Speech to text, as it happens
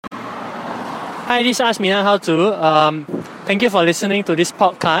Hi, this is Ask Mina How To. Thank you for listening to this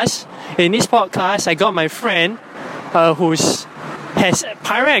podcast. In this podcast, I got my friend who has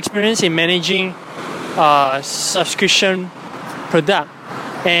prior experience in managing subscription product,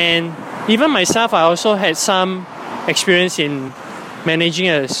 and even myself, I also had some experience in managing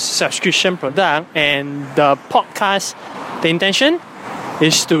a subscription product. And the podcast, the intention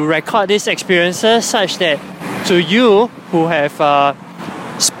is to record these experiences such that to you who have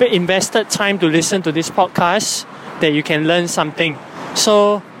invested time to listen to this podcast, that you can learn something.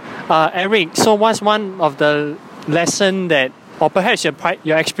 So, Eric, so what's one of the lesson that, or perhaps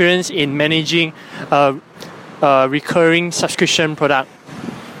your experience in managing a recurring subscription product?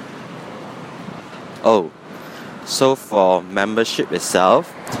 So for membership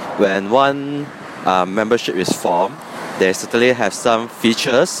itself, when one membership is formed, they certainly have some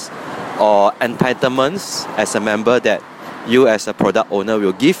features or entitlements as a member that you as a product owner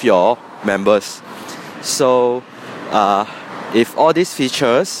will give your members. So if all these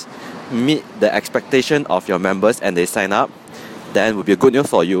features meet the expectation of your members and they sign up, then it will be good news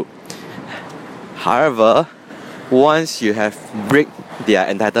for you. However, once you have break their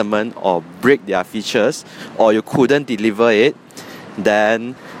entitlement or break their features, or you couldn't deliver it,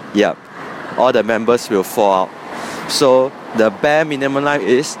 then all the members will fall out. So the bare minimum line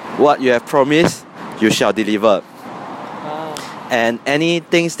is what you have promised, you shall deliver. And any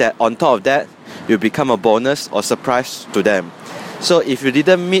things that on top of that will become a bonus or surprise to them. So if you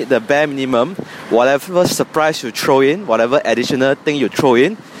didn't meet the bare minimum, whatever surprise you throw in, whatever additional thing you throw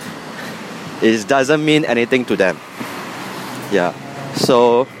in, it doesn't mean anything to them.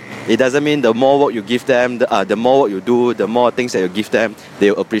 So it doesn't mean the more work you give them, the more work you do, the more things that you give them,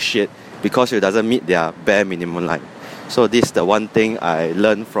 they will appreciate, because it doesn't meet their bare minimum line. So this is the one thing I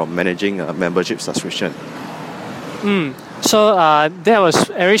learned from managing a membership subscription. So that was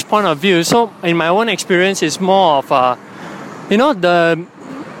Eric's point of view. So in my own experience, it's more of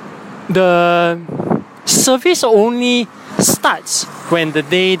the service only starts when the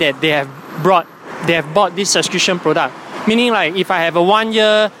day that they have bought this subscription product. Meaning, like, if I have a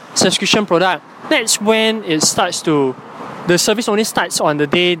 1-year subscription product, that's when the service only starts on the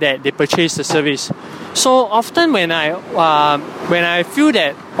day that they purchase the service. So often when I feel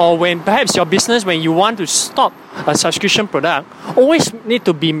that, or when perhaps your business, when you want to stop a subscription product, always need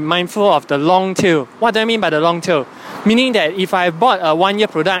to be mindful of the long tail. What do I mean by the long tail? Meaning that if I bought a 1-year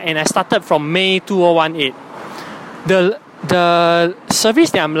product and I started from May 2018, the service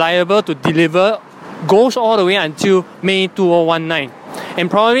that I'm liable to deliver goes all the way until May 2019. And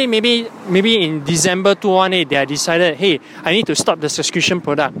probably maybe in December 2018 they have decided, hey, I need to stop the subscription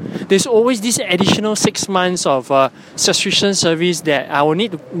product. There's always this additional 6 months of subscription service that I will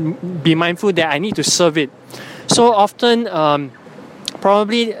need to be mindful that I need to serve it. So often,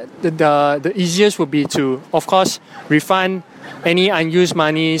 probably the easiest would be to, of course, refund any unused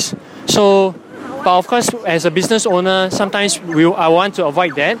monies. So, but of course, as a business owner, sometimes I want to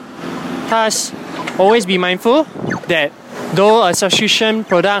avoid that. Thus, always be mindful that though a subscription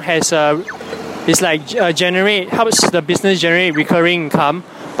product helps the business generate recurring income,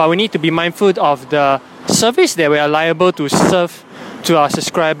 but we need to be mindful of the service that we are liable to serve to our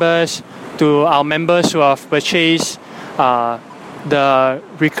subscribers, to our members who have purchased the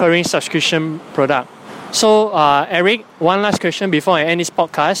recurring subscription product. So, Eric, one last question before I end this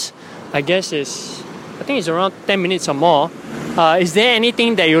podcast. I think it's around 10 minutes or more. Is there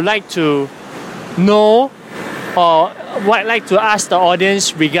anything that you'd like to know or what like to ask the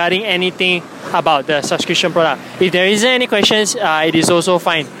audience regarding anything about the subscription product? If there isn't any questions, it is also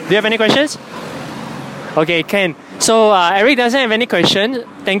fine. Do you have any questions? Okay, Ken. So Eric doesn't have any questions.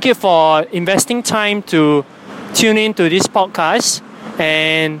 Thank you for investing time to tune in to this podcast.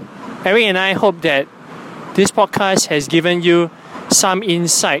 And Eric and I hope that this podcast has given you some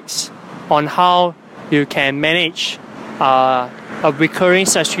insights on how you can manage a recurring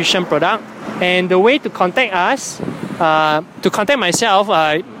subscription product. And the way to contact us, to contact myself,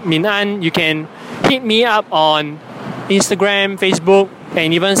 Min An, you can hit me up on Instagram, Facebook,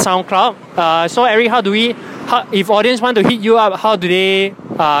 and even SoundCloud. So Eric, if audience want to hit you up, how do they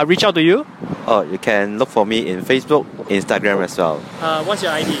reach out to you? You can look for me in Facebook, Instagram as well. What's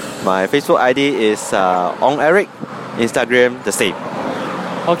your ID? My Facebook ID is Ong Eric, Instagram the same.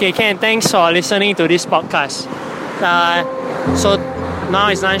 Okay, Ken, thanks for listening to this podcast. So now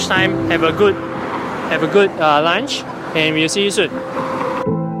it's lunchtime. Have a good lunch, and we'll see you soon.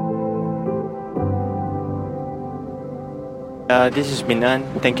 This is Min An.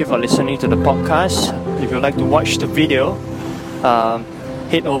 Thank you for listening to the podcast. If you'd like to watch the video,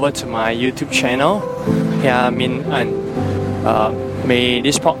 head over to my YouTube channel, Min An. May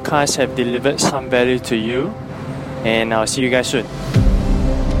this podcast have delivered some value to you, and I'll see you guys soon.